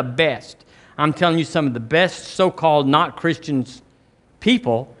that? They're the best. I'm telling you, some of the best so-called not Christians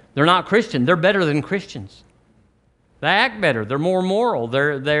people, they're not Christian. They're better than Christians. They act better. They're more moral.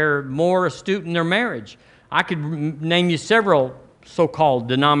 They're more astute in their marriage. I could name you several so-called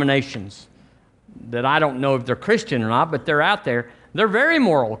denominations that I don't know if they're Christian or not, but they're out there. They're very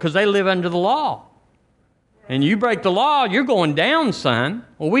moral because they live under the law. And you break the law, you're going down, son.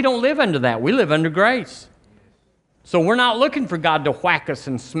 Well, we don't live under that. We live under grace. So we're not looking for God to whack us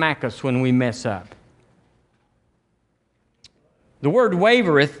and smack us when we mess up. The word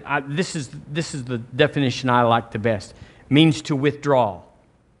wavereth, this is the definition I like the best, means to withdraw.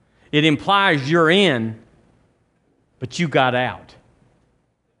 It implies you're in, but you got out.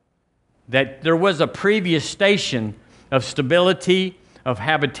 That there was a previous station of stability, of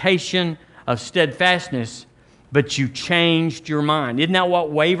habitation, of steadfastness, but you changed your mind. Isn't that what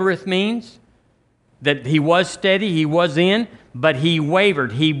wavereth means? That he was steady, he was in, but he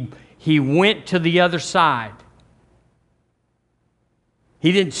wavered. He went to the other side.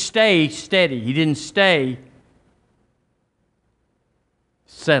 He didn't stay steady. He didn't stay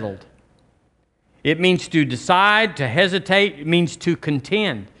settled. It means to decide, to hesitate. It means to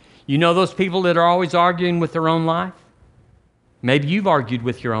contend. You know those people that are always arguing with their own life? Maybe you've argued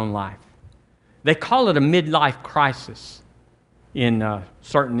with your own life. They call it a midlife crisis in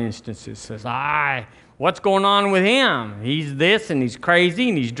certain instances. Says, what's going on with him? He's this and he's crazy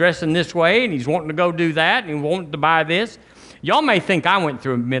and he's dressing this way and he's wanting to go do that and he's wanting to buy this. Y'all may think I went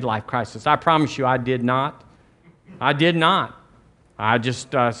through a midlife crisis. I promise you I did not. I did not. I just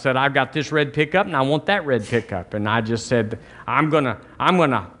said, I've got this red pickup and I want that red pickup. And I just said, I'm gonna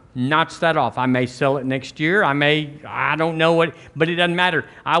notch that off. I may sell it next year. I don't know what, but it doesn't matter.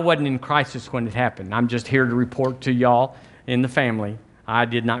 I wasn't in crisis when it happened. I'm just here to report to y'all in the family, I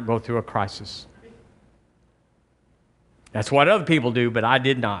did not go through a crisis. That's what other people do, but I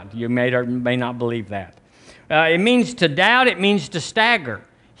did not. You may or may not believe that. It means to doubt. It means to stagger.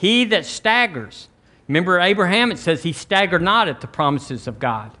 He that staggers. Remember Abraham? It says he staggered not at the promises of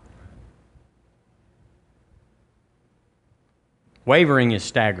God. Wavering is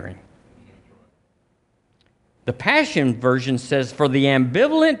staggering. The Passion Version says, for the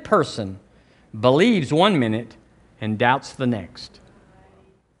ambivalent person believes 1 minute and doubts the next.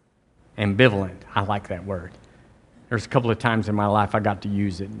 Ambivalent. I like that word. There's a couple of times in my life I got to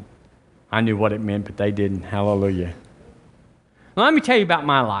use it. I knew what it meant, but they didn't. Hallelujah. Well, let me tell you about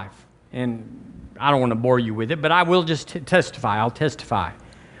my life. And I don't want to bore you with it, but I will just testify. I'll testify.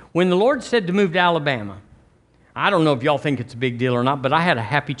 When the Lord said to move to Alabama, I don't know if y'all think it's a big deal or not, but I had a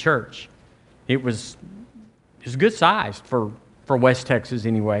happy church. It was good sized for West Texas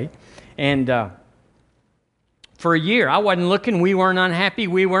anyway. And for a year, I wasn't looking. We weren't unhappy.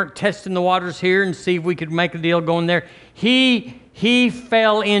 We weren't testing the waters here and see if we could make a deal going there. He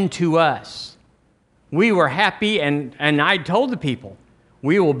fell into us. We were happy, and I told the people,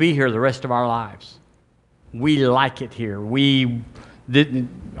 we will be here the rest of our lives. We like it here. And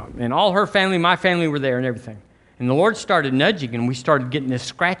all her family, my family were there and everything. And the Lord started nudging, and we started getting this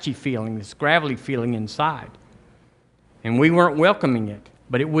scratchy feeling, this gravelly feeling inside. And we weren't welcoming it,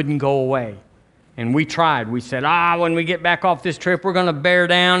 but it wouldn't go away. And we tried. We said, when we get back off this trip, we're going to bear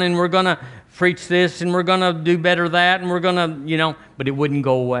down, and we're going to preach this, and we're going to do better that, and we're going to, but it wouldn't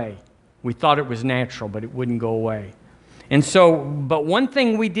go away. We thought it was natural, but it wouldn't go away. And so, but one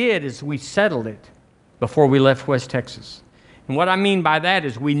thing we did is we settled it before we left West Texas. And what I mean by that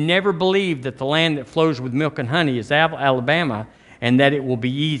is we never believed that the land that flows with milk and honey is Alabama and that it will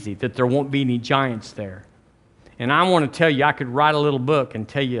be easy, that there won't be any giants there. And I want to tell you, I could write a little book and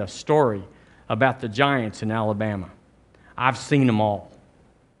tell you a story about the giants in Alabama. I've seen them all.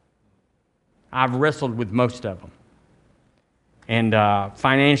 I've wrestled with most of them. And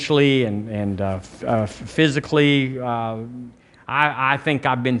financially and physically, I think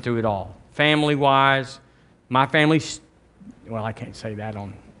I've been through it all. Family-wise, my family, well, I can't say that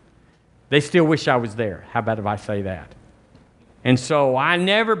on. They still wish I was there. How about if I say that? And so I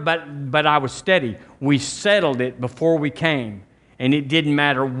never, but I was steady. We settled it before we came. And it didn't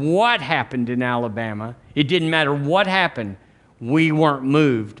matter what happened in Alabama. It didn't matter what happened. We weren't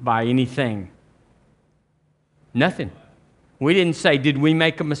moved by anything. Nothing. We didn't say, did we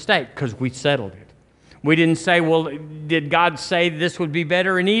make a mistake? Because we settled it. We didn't say, well, did God say this would be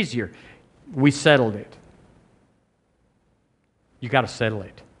better and easier? We settled it. You got to settle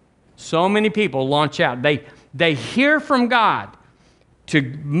it. So many people launch out. They hear from God to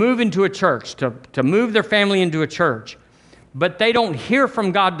move into a church, to move their family into a church, but they don't hear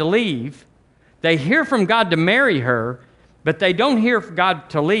from God to leave. They hear from God to marry her, but they don't hear from God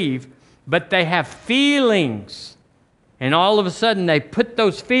to leave, but they have feelings. And all of a sudden, they put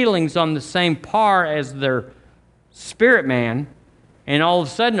those feelings on the same par as their spirit man, and all of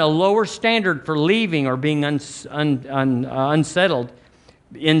a sudden, a lower standard for leaving or being unsettled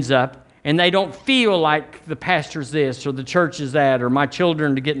ends up, and they don't feel like the pastor's this or the church is that or my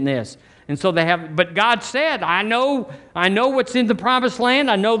children are getting this. And so they have, but God said, I know what's in the promised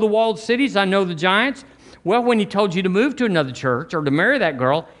land. I know the walled cities. I know the giants. Well, when he told you to move to another church or to marry that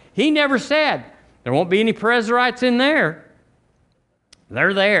girl, he never said, there won't be any Perizzites in there.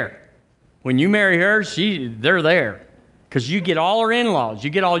 They're there. When you marry her, they're there. Because you get all her in-laws.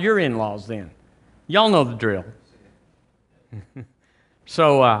 You get all your in-laws then. Y'all know the drill.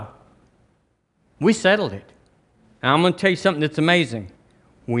 So we settled it. Now I'm going to tell you something that's amazing.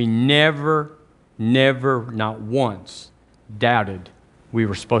 We never, not once, doubted we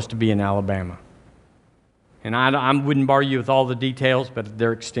were supposed to be in Alabama. And I wouldn't bore you with all the details, but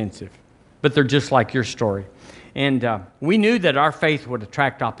they're extensive. But they're just like your story. And we knew that our faith would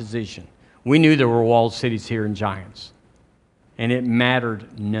attract opposition. We knew there were walled cities here and giants. And it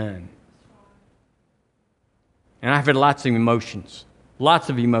mattered none. And I've had lots of emotions. lots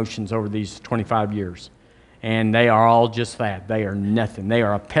of emotions over these 25 years. And they are all just that. They are nothing. They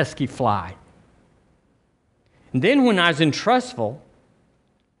are a pesky fly. And then when I was in Trustful,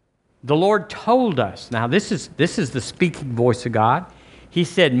 the Lord told us, now this is the speaking voice of God. He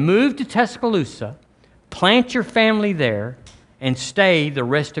said, move to Tuscaloosa, plant your family there, and stay the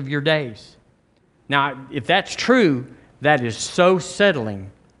rest of your days. Now, if that's true, that is so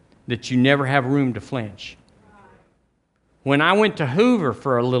settling that you never have room to flinch. When I went to Hoover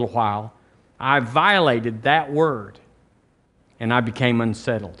for a little while, I violated that word, and I became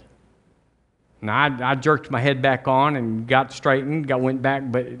unsettled. Now, I jerked my head back on and got straightened, went back,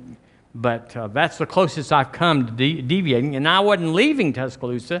 but that's the closest I've come to deviating. And I wasn't leaving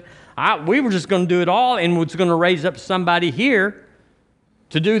Tuscaloosa. We were just going to do it all and was going to raise up somebody here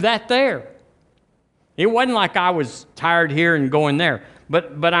to do that there. It wasn't like I was tired here and going there.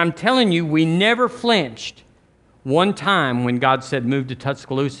 But I'm telling you, we never flinched one time when God said move to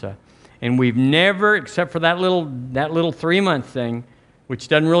Tuscaloosa. And we've never, except for that little 3-month thing, which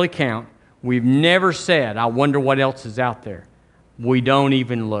doesn't really count, we've never said, I wonder what else is out there. We don't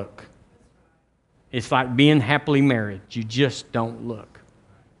even look. It's like being happily married. You just don't look.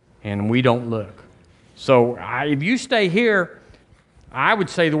 And we don't look. So if you stay here, I would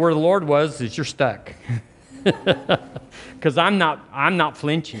say the word of the Lord is you're stuck. Because I'm not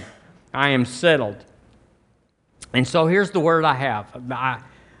flinching. I am settled. And so here's the word I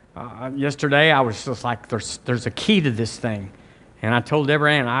have. Yesterday I was just like, there's a key to this thing. And I told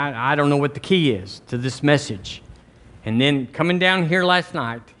Deborah Ann, I don't know what the key is to this message. And then coming down here last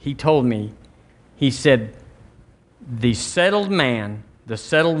night, he told me, he said, the settled man, the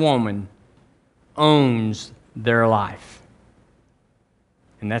settled woman owns their life.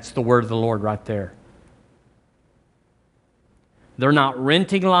 And that's the word of the Lord right there. They're not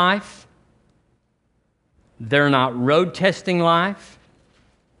renting life. They're not road testing life.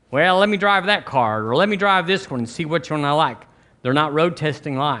 Well, let me drive that car, or let me drive this one and see which one I like. They're not road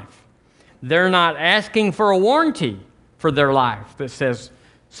testing life. They're not asking for a warranty for their life that says,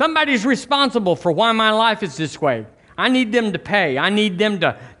 somebody's responsible for why my life is this way. I need them to pay. I need them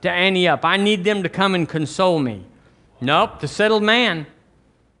to ante up. I need them to come and console me. Nope, the settled man,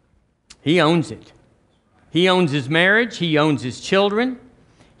 he owns it. He owns his marriage. He owns his children.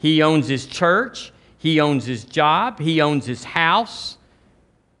 He owns his church. He owns his job. He owns his house.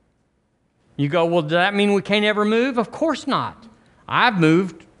 You go, well, does that mean we can't ever move? Of course not. I've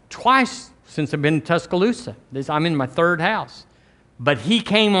moved twice since I've been in Tuscaloosa. I'm in my 3rd house. But he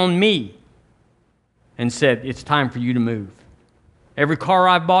came on me and said, it's time for you to move. Every car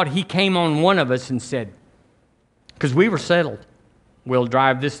I bought, he came on one of us and said, because we were settled. We'll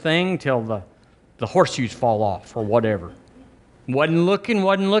drive this thing till the horseshoes fall off or whatever. Wasn't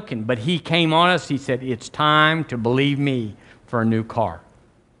looking. But he came on us. He said, it's time to believe me for a new car.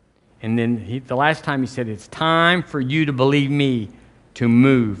 And then the last time he said, it's time for you to believe me to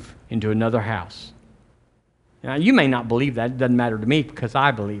move into another house. Now, you may not believe that. It doesn't matter to me because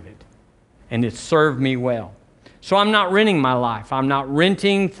I believe it. And it served me well. So I'm not renting my life. I'm not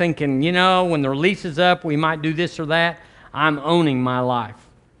renting thinking, when the lease is up, we might do this or that. I'm owning my life.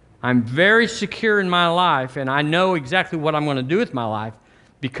 I'm very secure in my life, and I know exactly what I'm going to do with my life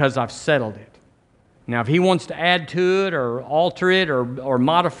because I've settled it. Now, if he wants to add to it or alter it or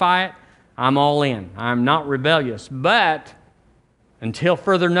modify it, I'm all in. I'm not rebellious. But until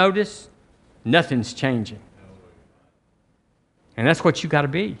further notice, nothing's changing. And that's what you got to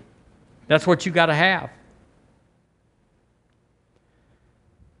be. That's what you got to have.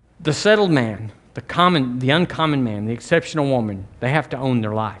 The settled man, the uncommon man, the exceptional woman, they have to own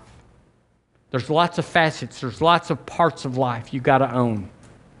their life. There's lots of facets. There's lots of parts of life you got to own.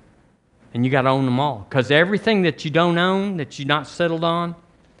 And you got to own them all. Because everything that you don't own, that you're not settled on,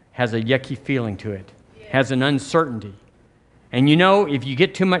 has a yucky feeling to it. Has an uncertainty. And if you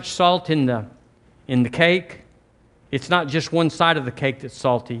get too much salt in the cake, it's not just one side of the cake that's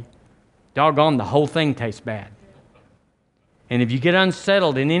salty. Doggone, the whole thing tastes bad. And if you get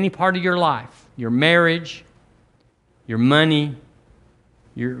unsettled in any part of your life, your marriage, your money,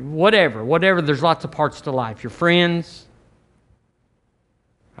 your whatever, there's lots of parts to life. Your friends.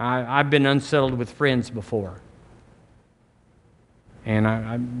 I've been unsettled with friends before.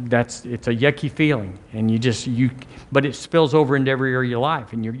 And it's a yucky feeling. And but it spills over into every area of your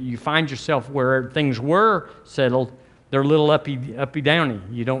life. And you find yourself where things were settled, they're a little uppy downy.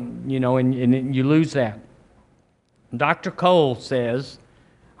 You don't, and you lose that. Dr. Cole says,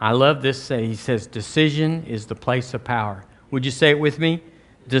 I love this say, he says, decision is the place of power. Would you say it with me?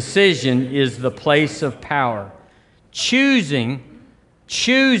 Decision is the place of power. Choosing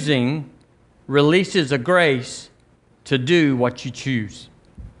releases a grace to do what you choose.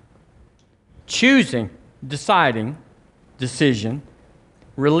 Choosing, deciding, decision,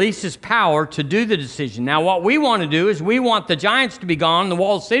 releases power to do the decision. Now, what we want to do is we want the giants to be gone, the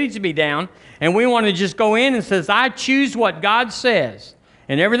walled cities to be down, and we want to just go in and says, I choose what God says,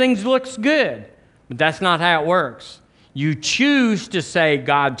 and everything looks good. But that's not how it works. You choose to say,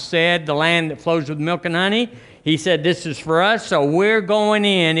 God said, the land that flows with milk and honey, He said this is for us, so we're going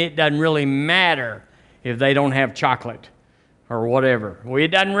in. It doesn't really matter if they don't have chocolate or whatever. Well, it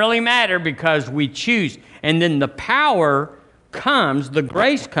doesn't really matter because we choose. And then the power comes, the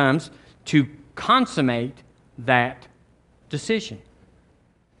grace comes to consummate that decision.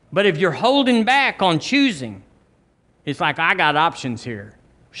 But if you're holding back on choosing, it's like, I got options here.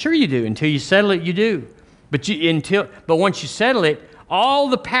 Sure you do. Until you settle it, you do. But once you settle it, all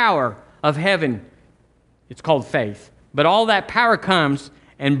the power of heaven, it's called faith, but all that power comes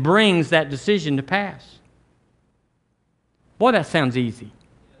and brings that decision to pass. Boy, that sounds easy.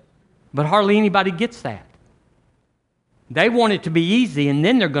 But hardly anybody gets that. They want it to be easy, and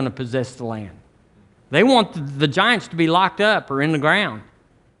then they're going to possess the land. They want the giants to be locked up or in the ground,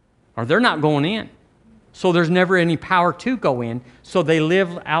 or they're not going in. So there's never any power to go in, so they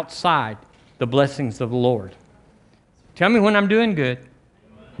live outside the blessings of the Lord. Tell me when I'm doing good.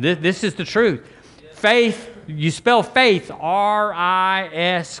 This is the truth. Faith, you spell faith, R-I-S-K.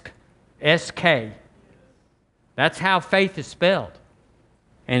 That's how faith is spelled.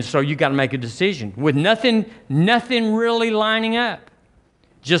 And so you got to make a decision with nothing really lining up.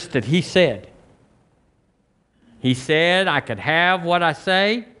 Just that He said. He said I could have what I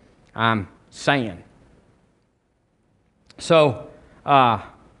say. I'm saying. So, why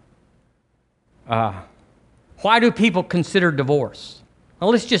do people consider divorce?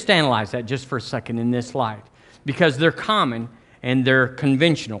 Well, let's just analyze that just for a second in this light. Because they're common and they're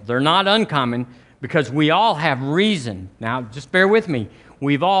conventional. They're not uncommon because we all have reason. Now, just bear with me.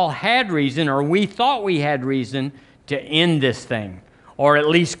 We've all had reason, or we thought we had reason to end this thing. Or at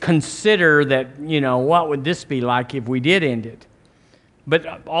least consider that, what would this be like if we did end it?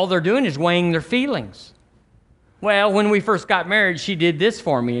 But all they're doing is weighing their feelings. Well, when we first got married, she did this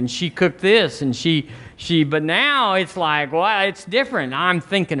for me, and she cooked this, and but now it's like, well, it's different. I'm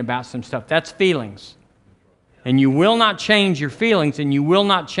thinking about some stuff. That's feelings. And you will not change your feelings, and you will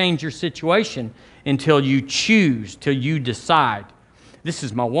not change your situation until you choose, till you decide. This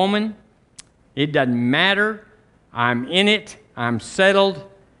is my woman. It doesn't matter. I'm in it. I'm settled,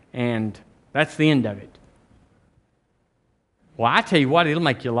 and that's the end of it. Well, I tell you what, it'll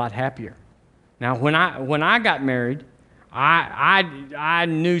make you a lot happier. Now, when I got married, I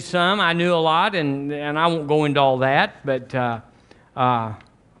knew some, I knew a lot, and I won't go into all that, but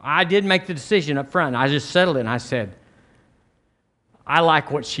I did make the decision up front. I just settled it, and I said, I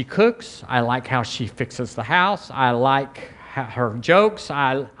like what she cooks. I like how she fixes the house. I like her jokes.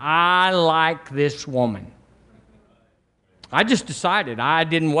 I like this woman. I just decided. I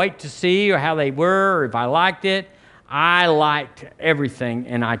didn't wait to see or how they were or if I liked it. I liked everything,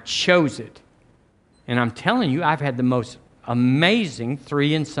 and I chose it. And I'm telling you, I've had the most amazing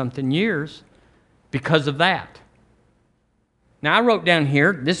 3-and-something years because of that. Now, I wrote down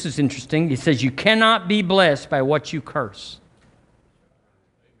here, this is interesting. It says, you cannot be blessed by what you curse.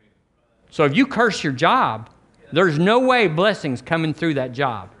 So if you curse your job, there's no way blessings coming through that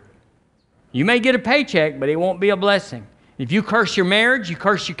job. You may get a paycheck, but it won't be a blessing. If you curse your marriage, you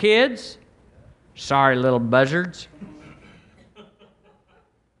curse your kids, sorry, little buzzards.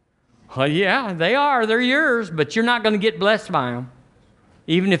 Well, yeah, they are. They're yours, but you're not going to get blessed by them,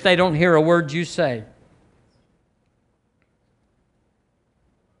 even if they don't hear a word you say.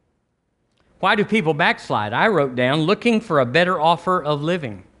 Why do people backslide? I wrote down, looking for a better offer of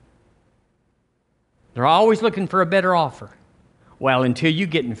living. They're always looking for a better offer. Well, until you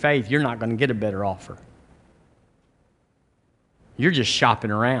get in faith, you're not going to get a better offer. You're just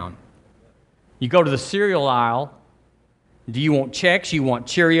shopping around. You go to the cereal aisle. Do you want Chex? You want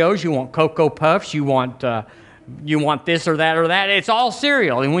Cheerios? You want Cocoa Puffs? You want this or that or that? It's all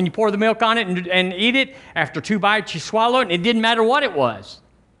cereal. And when you pour the milk on it and eat it, after 2 bites you swallow it, and it didn't matter what it was.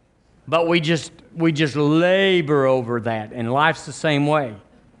 But we just labor over that, and life's the same way.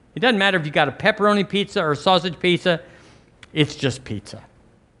 It doesn't matter if you got a pepperoni pizza or a sausage pizza. It's just pizza.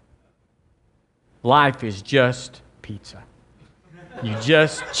 Life is just pizza. You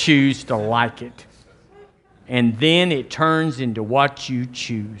just choose to like it. And then it turns into what you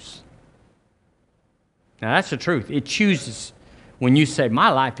choose. Now, that's the truth. It chooses. When you say, my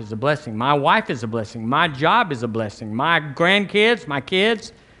life is a blessing, my wife is a blessing, my job is a blessing, my grandkids, my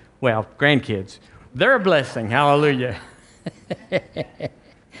kids, well, grandkids, they're a blessing. Hallelujah.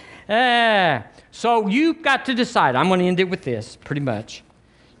 So you've got to decide. I'm going to end it with this, pretty much.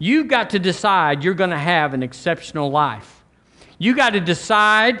 You've got to decide you're going to have an exceptional life. You got to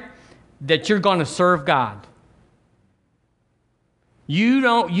decide that you're going to serve God.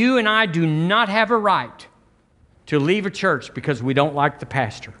 You and I do not have a right to leave a church because we don't like the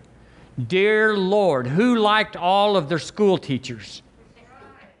pastor. Dear Lord, who liked all of their school teachers?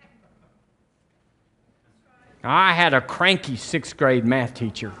 I had a cranky 6th grade math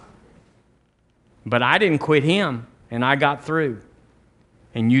teacher, but I didn't quit him, and I got through,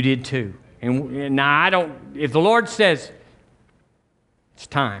 and you did too. And now if the Lord says it's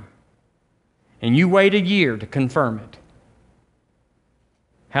time, and you wait a year to confirm it,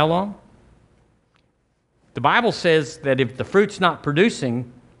 how long? The Bible says that if the fruit's not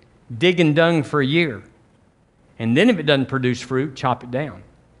producing, dig and dung for a year. And then if it doesn't produce fruit, chop it down.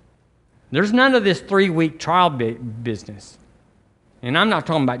 There's none of this 3-week trial business. And I'm not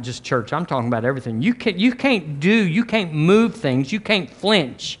talking about just church. I'm talking about everything. You can't move things. You can't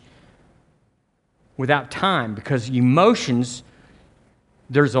flinch without time, because emotions,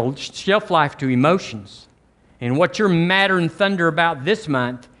 there's a shelf life to emotions. And what you're madder and thunder about this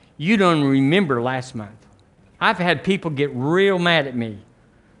month, you don't remember last month. I've had people get real mad at me.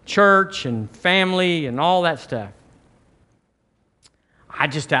 Church and family and all that stuff. I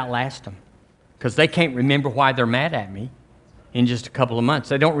just outlast them, because they can't remember why they're mad at me in just a couple of months.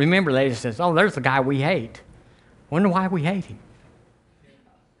 They don't remember. They just say, oh, there's the guy we hate. Wonder why we hate him.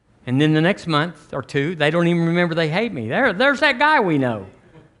 And then the next month or two, they don't even remember they hate me. There's that guy we know.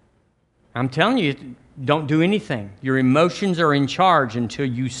 I'm telling you, don't do anything. Your emotions are in charge until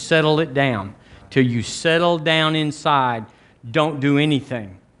you settle it down. Till you settle down inside, don't do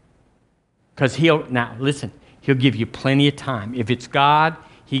anything. Because he'll give you plenty of time. If it's God,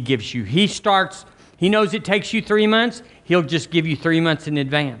 he knows it takes you 3 months, he'll just give you 3 months in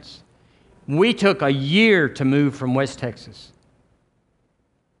advance. We took a year to move from West Texas.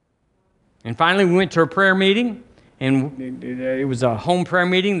 And finally, we went to a prayer meeting, and it was a home prayer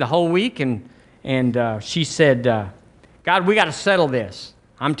meeting the whole week, and she said, God, we got to settle this.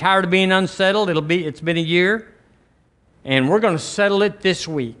 I'm tired of being unsettled. It's been a year, and we're going to settle it this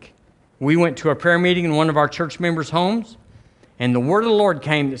week. We went to a prayer meeting in one of our church members' homes, and the word of the Lord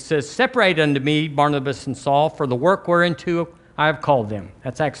came that says, separate unto me Barnabas and Saul for the work whereunto I have called them.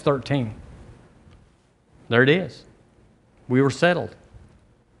 That's Acts 13. There it is. We were settled.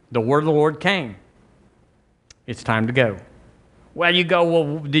 The word of the Lord came. It's time to go. Well, you go,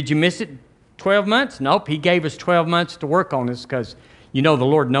 well, did you miss it 12 months? Nope, he gave us 12 months to work on this, because, the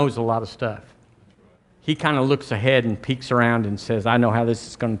Lord knows a lot of stuff. He kind of looks ahead and peeks around and says, I know how this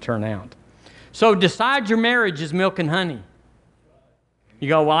is going to turn out. So decide your marriage is milk and honey. You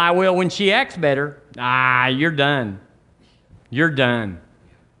go, well, I will when she acts better. You're done. You're done.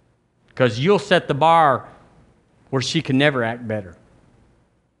 Because you'll set the bar where she can never act better.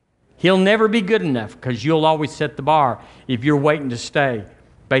 He'll never be good enough, because you'll always set the bar if you're waiting to stay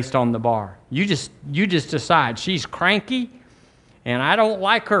based on the bar. You just decide she's cranky, and I don't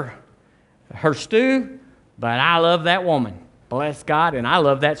like her stew, but I love that woman. Bless God, and I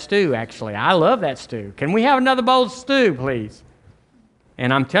love that stew, actually. I love that stew. Can we have another bowl of stew, please?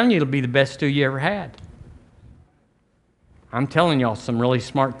 And I'm telling you, it'll be the best stew you ever had. I'm telling y'all some really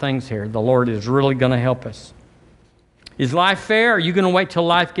smart things here. The Lord is really going to help us. Is life fair? Are you going to wait till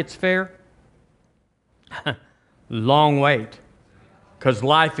life gets fair? Long wait, because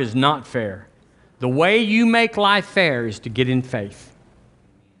life is not fair. The way you make life fair is to get in faith.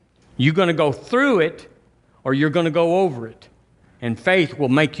 You're going to go through it, or you're going to go over it. And faith will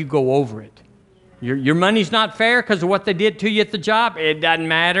make you go over it. Your money's not fair because of what they did to you at the job. It doesn't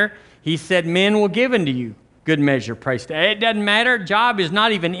matter. He said men will give unto you good measure, praise to. It doesn't matter. Job is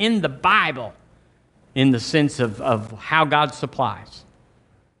not even in the Bible in the sense of how God supplies.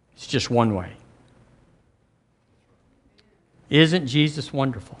 It's just one way. Isn't Jesus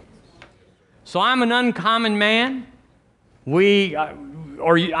wonderful? So I'm an uncommon man.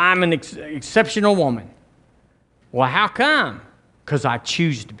 I'm an exceptional woman. Well, how come? Because I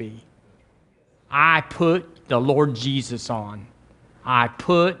choose to be. I put the Lord Jesus on. I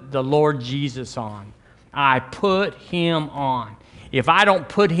put the Lord Jesus on. I put Him on. If I don't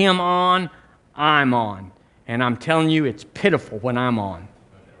put Him on, I'm on. And I'm telling you, it's pitiful when I'm on.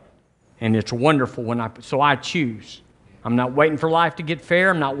 And it's wonderful so I choose. I'm not waiting for life to get fair.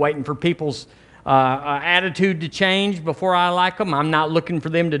 I'm not waiting for people's attitude to change before I like them. I'm not looking for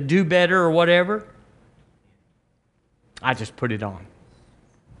them to do better or whatever. I just put it on.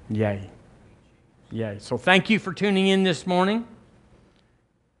 Yay. Yay. So thank you for tuning in this morning.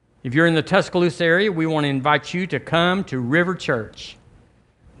 If you're in the Tuscaloosa area, we want to invite you to come to River Church.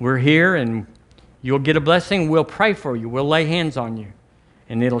 we're here, and you'll get a blessing. We'll pray for you. We'll lay hands on you,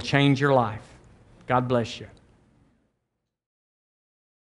 and it'll change your life. God bless you.